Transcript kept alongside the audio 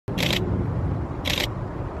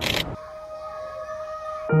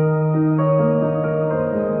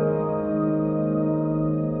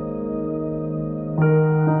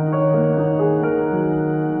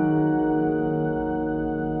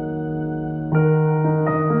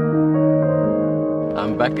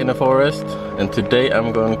back in the forest, and today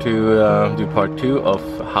I'm going to do part 2 of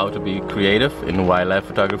how to be creative in wildlife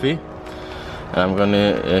photography. And I'm going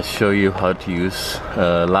to show you how to use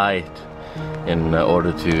light in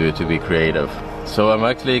order to be creative. So I'm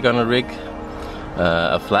actually going to rig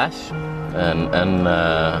a flash and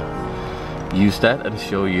use that and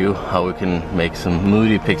show you how we can make some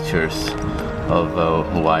moody pictures of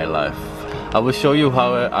wildlife. I will show you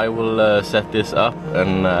how I will set this up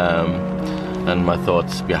and my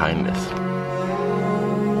thoughts behind this.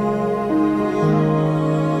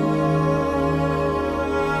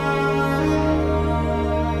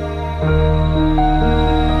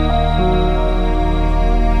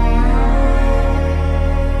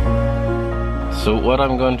 So what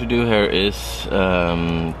I'm going to do here is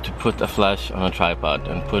to put a flash on a tripod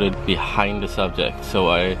and put it behind the subject, so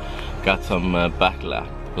I got some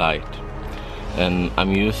backlight, and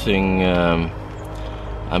I'm using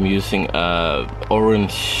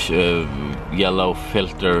orange yellow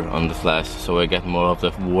filter on the flash, so I get more of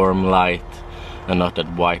the warm light and not that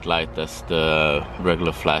white light that the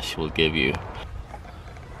regular flash will give you.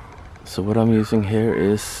 So what I'm using here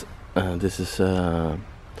is this is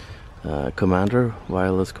commander,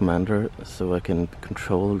 wireless commander, so I can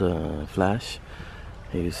control the flash.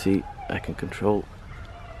 Here you see I can control,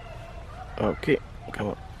 okay, come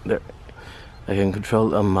on, there, I can control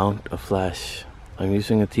the amount of flash. I'm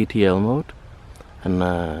using a TTL mode, and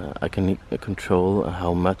I can control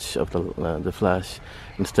how much of the flash,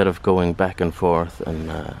 instead of going back and forth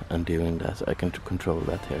and doing that, I can control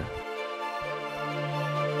that here.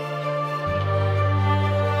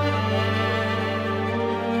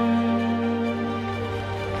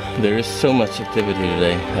 There is so much activity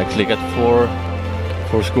today. I actually got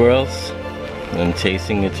four squirrels and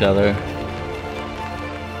chasing each other.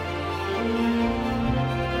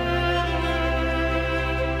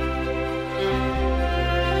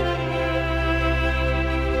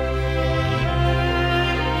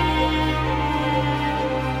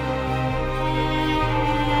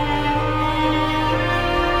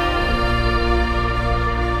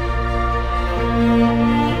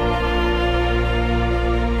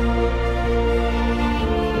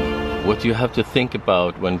 What you have to think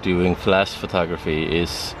about when doing flash photography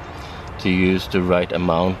is to use the right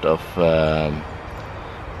amount of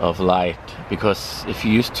light, because if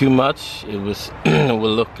you use too much, it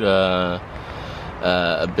will look a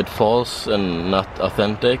bit false and not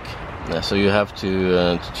authentic. So you have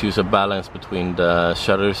to choose a balance between the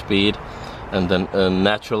shutter speed and the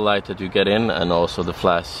natural light that you get in, and also the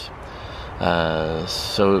flash.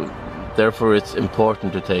 So therefore it's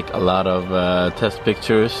important to take a lot of test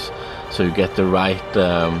pictures, so you get the right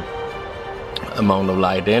amount of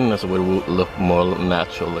light in, so it will look more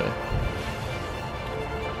natural there.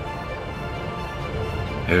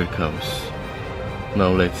 Here it comes. Now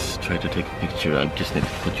let's try to take a picture. I just need to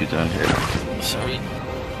put you down here. Sorry.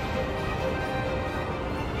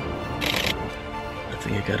 I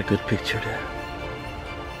think I got a good picture there.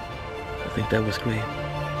 I think that was great.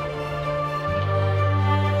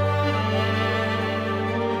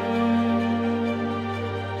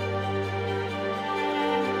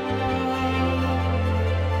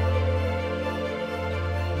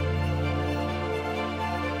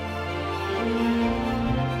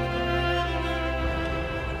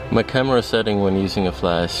 My camera setting when using a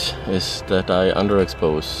flash is that I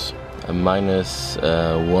underexpose a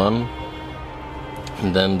 -1,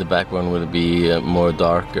 and then the background will be more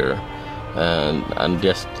darker, and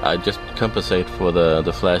I just compensate for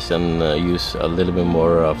the flash and use a little bit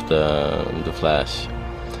more of the flash.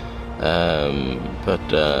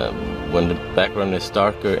 But when the background is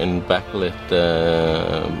darker in backlit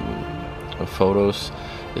photos,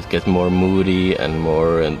 it gets more moody and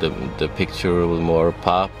more, and the picture will more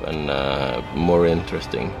pop and more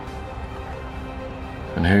interesting.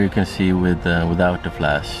 And here you can see without the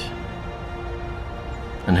flash,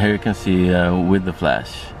 and here you can see with the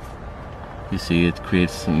flash. You see it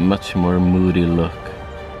creates a much more moody look.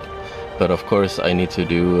 But of course I need to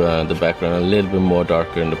do the background a little bit more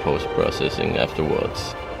darker in the post-processing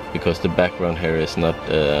afterwards, because the background here is not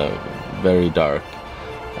very dark.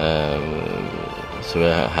 So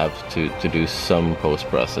I have to do some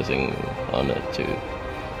post-processing on it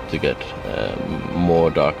to get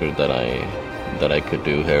more darker than I could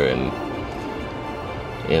do here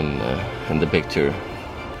in the picture.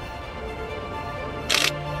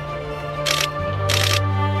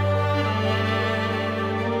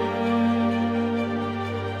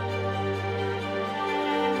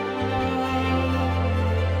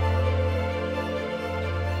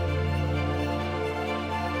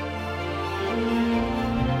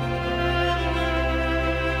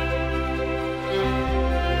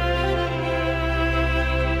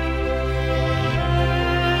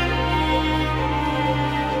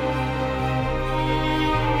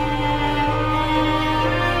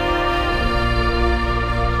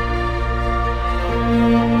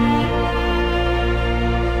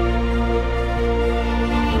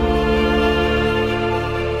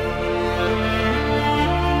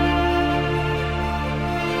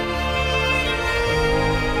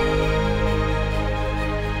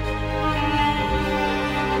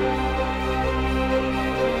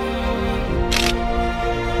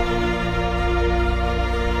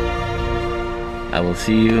 I will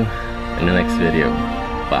see you in the next video.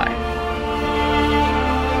 Bye.